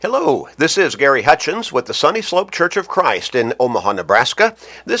Hello, this is Gary Hutchins with the Sunny Slope Church of Christ in Omaha, Nebraska.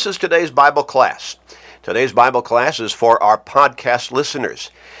 This is today's Bible class. Today's Bible class is for our podcast listeners.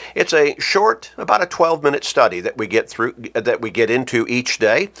 It's a short, about a 12-minute study that we get into each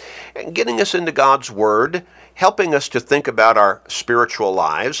day, and getting us into God's Word, helping us to think about our spiritual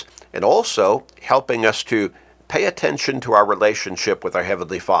lives, and also helping us to pay attention to our relationship with our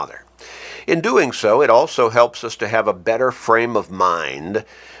Heavenly Father. In doing so, it also helps us to have a better frame of mind,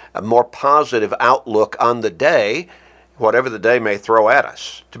 a more positive outlook on the day, whatever the day may throw at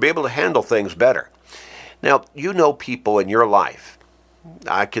us, to be able to handle things better. Now, you know people in your life.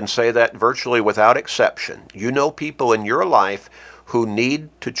 I can say that virtually without exception. You know people in your life who need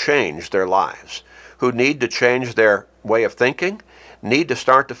to change their lives, who need to change their way of thinking, need to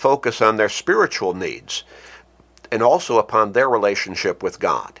start to focus on their spiritual needs, and also upon their relationship with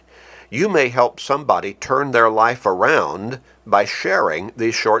God. You may help somebody turn their life around by sharing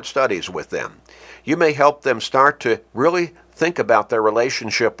these short studies with them. You may help them start to really think about their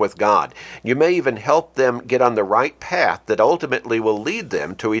relationship with God. You may even help them get on the right path that ultimately will lead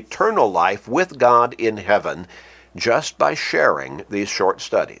them to eternal life with God in heaven just by sharing these short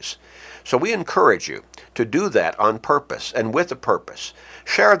studies. So we encourage you to do that on purpose and with a purpose.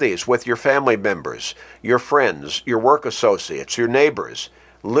 Share these with your family members, your friends, your work associates, your neighbors,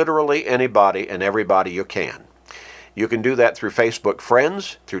 literally anybody and everybody you can. You can do that through Facebook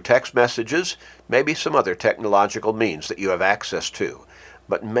friends, through text messages, maybe some other technological means that you have access to.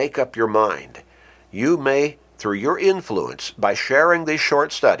 But make up your mind. You may, through your influence, by sharing these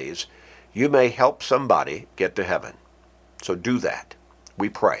short studies, you may help somebody get to heaven. So do that. We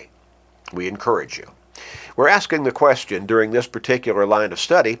pray. We encourage you. We're asking the question during this particular line of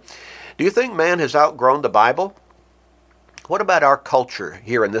study, do you think man has outgrown the Bible? What about our culture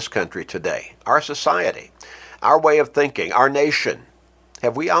here in this country today, our society, our way of thinking, our nation?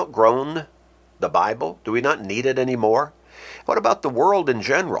 Have we outgrown the Bible? Do we not need it anymore? What about the world in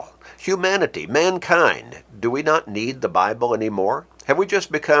general? Humanity, mankind, do we not need the Bible anymore? Have we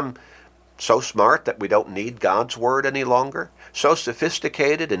just become so smart that we don't need God's Word any longer? So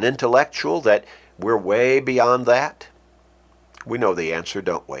sophisticated and intellectual that we're way beyond that? We know the answer,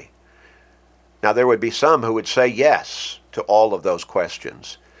 don't we? Now, there would be some who would say yes to all of those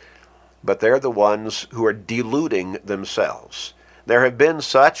questions, but they're the ones who are deluding themselves. There have been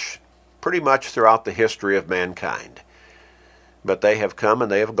such pretty much throughout the history of mankind, but they have come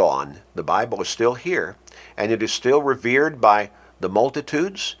and they have gone. The Bible is still here, and it is still revered by the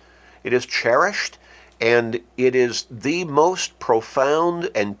multitudes. It is cherished, and it is the most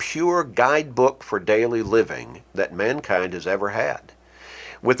profound and pure guidebook for daily living that mankind has ever had,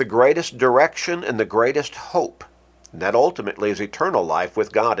 with the greatest direction and the greatest hope. And that ultimately is eternal life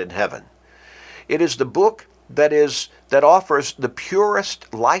with God in heaven. It is the book that offers the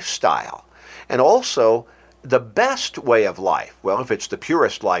purest lifestyle and also the best way of life. Well, if it's the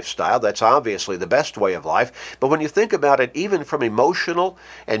purest lifestyle, that's obviously the best way of life. But when you think about it, even from emotional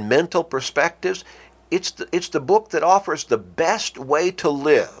and mental perspectives, it's the book that offers the best way to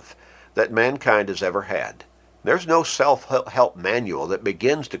live that mankind has ever had. There's no self-help manual that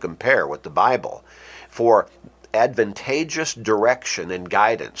begins to compare with the Bible for advantageous direction and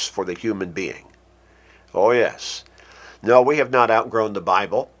guidance for the human being. Oh yes. No, we have not outgrown the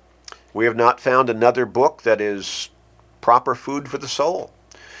Bible. We have not found another book that is proper food for the soul.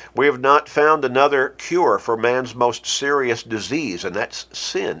 We have not found another cure for man's most serious disease, and that's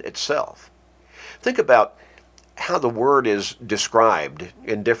sin itself. Think about how the Word is described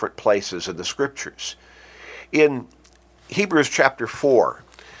in different places in the Scriptures. In Hebrews chapter 4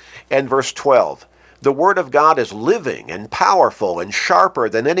 and verse 12, the Word of God is living and powerful and sharper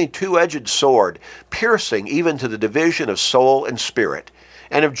than any two-edged sword, piercing even to the division of soul and spirit,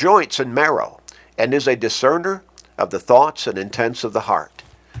 and of joints and marrow, and is a discerner of the thoughts and intents of the heart.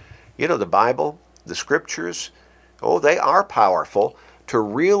 You know, the Bible, the Scriptures, they are powerful to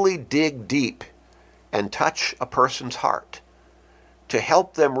really dig deep and touch a person's heart, to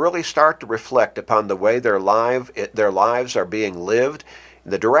help them really start to reflect upon the way their lives are being lived,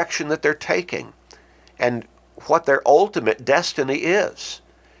 the direction that they're taking, and what their ultimate destiny is.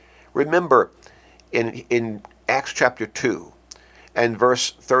 Remember, in Acts chapter 2 and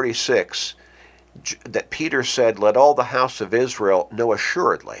verse 36, that Peter said, "Let all the house of Israel know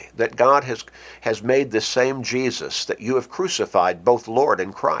assuredly that God has made this same Jesus that you have crucified, both Lord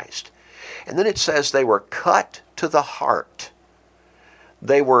and Christ." And then it says they were cut to the heart.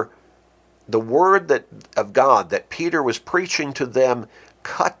 They were, the word of God that Peter was preaching to them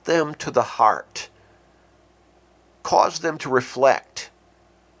cut them to the heart, caused them to reflect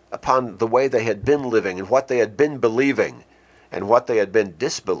upon the way they had been living and what they had been believing, and what they had been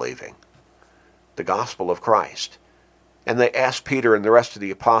disbelieving, the gospel of Christ. And they asked Peter and the rest of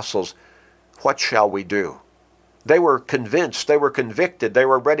the apostles, what shall we do? They were convinced, they were convicted, they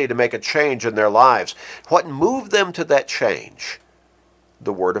were ready to make a change in their lives. What moved them to that change?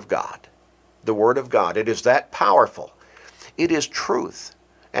 The Word of God. The Word of God. It is that powerful. It is truth,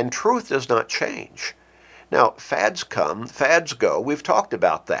 and truth does not change. Now, fads come, fads go. We've talked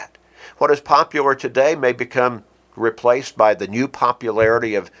about that. What is popular today may become replaced by the new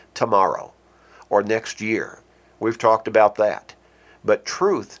popularity of tomorrow or next year. We've talked about that. But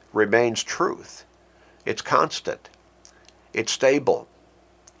truth remains truth. It's constant. It's stable.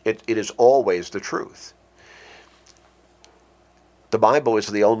 It is always the truth. The Bible is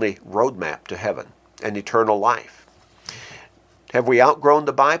the only roadmap to heaven and eternal life. Have we outgrown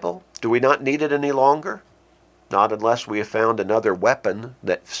the Bible? Do we not need it any longer? Not unless we have found another weapon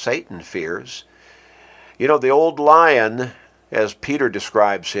that Satan fears. You know, the old lion, as Peter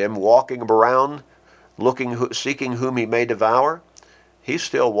describes him, walking around, seeking whom he may devour, he's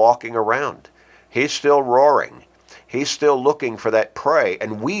still walking around. He's still roaring. He's still looking for that prey,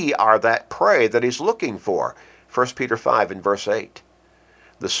 and we are that prey that he's looking for. 1 Peter 5 and verse 8.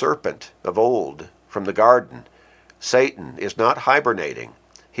 The serpent of old from the garden, Satan, is not hibernating.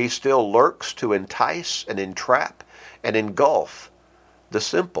 He still lurks to entice and entrap and engulf the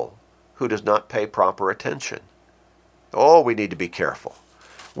simple who does not pay proper attention. Oh, we need to be careful.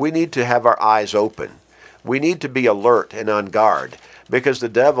 We need to have our eyes open. We need to be alert and on guard, because the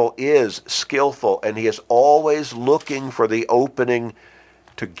devil is skillful and he is always looking for the opening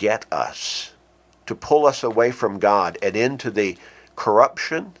to get us, to pull us away from God and into the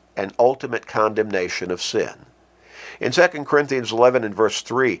corruption and ultimate condemnation of sin. In 2 Corinthians 11 and verse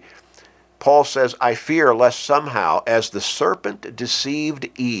 3, Paul says, I fear lest somehow, as the serpent deceived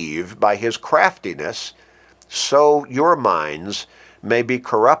Eve by his craftiness, so your minds may be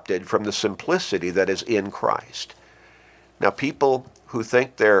corrupted from the simplicity that is in Christ. Now, people who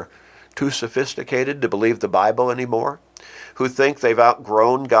think they're too sophisticated to believe the Bible anymore, who think they've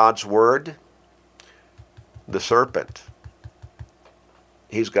outgrown God's Word, the serpent,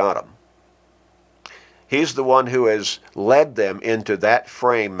 he's got them. He's the one who has led them into that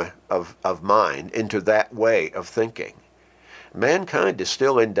frame of mind, into that way of thinking. Mankind is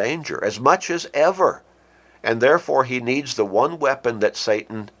still in danger as much as ever, and therefore he needs the one weapon that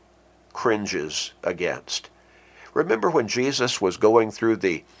Satan cringes against. Remember when Jesus was going through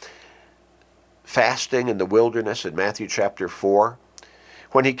the fasting in the wilderness in Matthew chapter 4?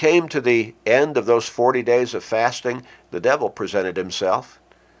 When he came to the end of those 40 days of fasting, the devil presented himself.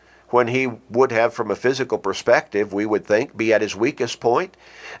 When he would have, from a physical perspective, we would think, be at his weakest point,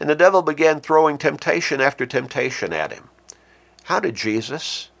 and the devil began throwing temptation after temptation at him. How did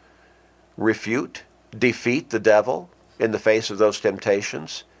Jesus defeat the devil in the face of those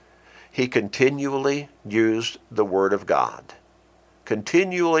temptations? He continually used the Word of God,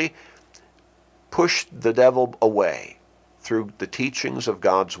 continually pushed the devil away through the teachings of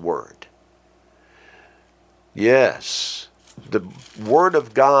God's Word. Yes, the Word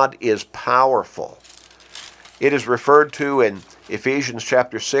of God is powerful. It is referred to in Ephesians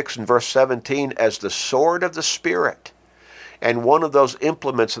chapter 6 and verse 17 as the sword of the Spirit, and one of those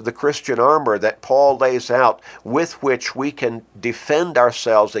implements of the Christian armor that Paul lays out with which we can defend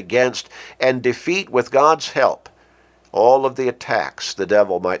ourselves against and defeat, with God's help, all of the attacks the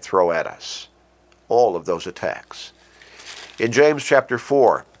devil might throw at us. All of those attacks. In James chapter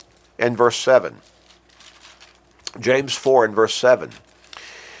 4 and verse 7, James 4 and verse 7,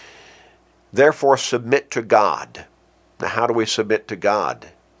 therefore submit to God. Now, how do we submit to God?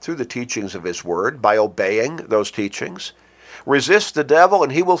 Through the teachings of His Word, by obeying those teachings. Resist the devil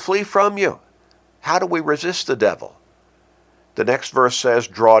and he will flee from you. How do we resist the devil? The next verse says,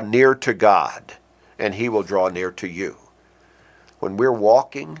 draw near to God and he will draw near to you. When we're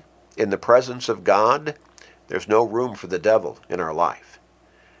walking in the presence of God, there's no room for the devil in our life.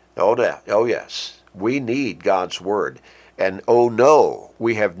 Oh yes, we need God's Word. And oh no,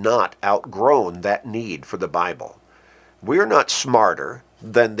 we have not outgrown that need for the Bible. We're not smarter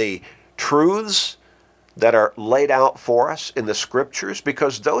than the truths that are laid out for us in the Scriptures,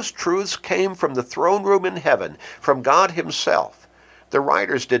 because those truths came from the throne room in heaven, from God Himself. The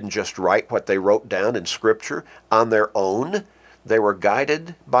writers didn't just write what they wrote down in Scripture on their own. They were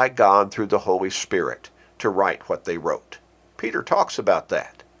guided by God through the Holy Spirit to write what they wrote. Peter talks about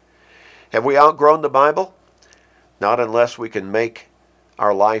that. Have we outgrown the Bible? Not unless we can make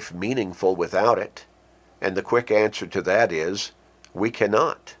our life meaningful without it. And the quick answer to that is, we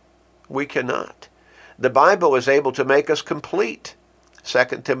cannot. We cannot. The Bible is able to make us complete.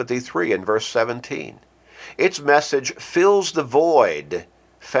 2 Timothy 3 and verse 17. Its message fills the void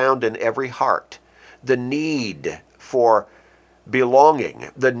found in every heart, the need for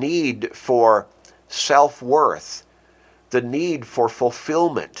belonging, the need for self-worth, the need for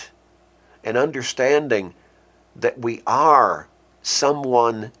fulfillment, and understanding that we are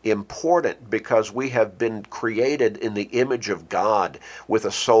someone important because we have been created in the image of God with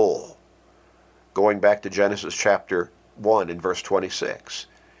a soul. Going back to Genesis chapter 1 and verse 26.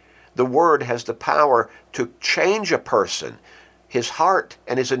 The Word has the power to change a person, his heart,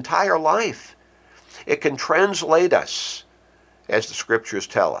 and his entire life. It can translate us, as the Scriptures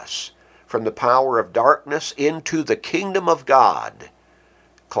tell us, from the power of darkness into the kingdom of God.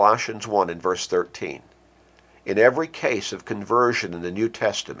 Colossians 1 and verse 13. In every case of conversion in the New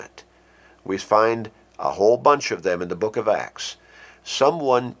Testament, we find a whole bunch of them in the book of Acts.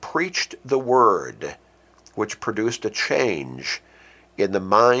 Someone preached the Word, which produced a change in the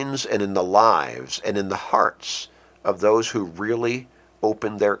minds and in the lives and in the hearts of those who really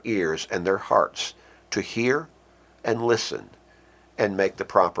opened their ears and their hearts to hear and listen and make the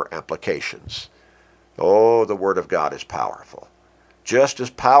proper applications. Oh, the Word of God is powerful. Just as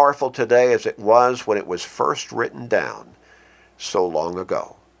powerful today as it was when it was first written down so long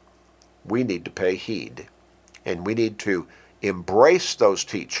ago. We need to pay heed, and we need to embrace those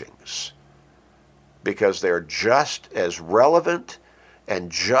teachings because they're just as relevant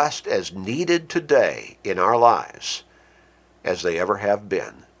and just as needed today in our lives as they ever have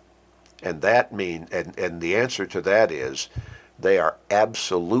been. And the answer to that is they are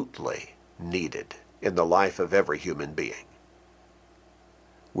absolutely needed in the life of every human being.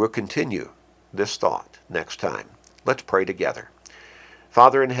 We'll continue this thought next time. Let's pray together.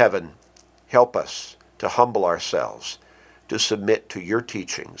 Father in heaven, help us to humble ourselves, to submit to your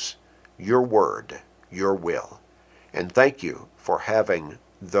teachings, your word, your will. And thank you for having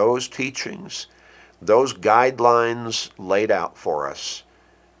those teachings, those guidelines laid out for us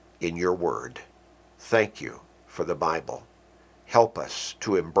in your word. Thank you for the Bible. Help us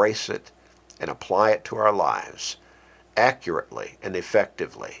to embrace it and apply it to our lives accurately and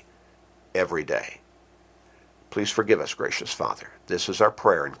effectively every day. Please forgive us, gracious Father. This is our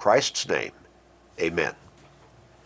prayer in Christ's name. Amen.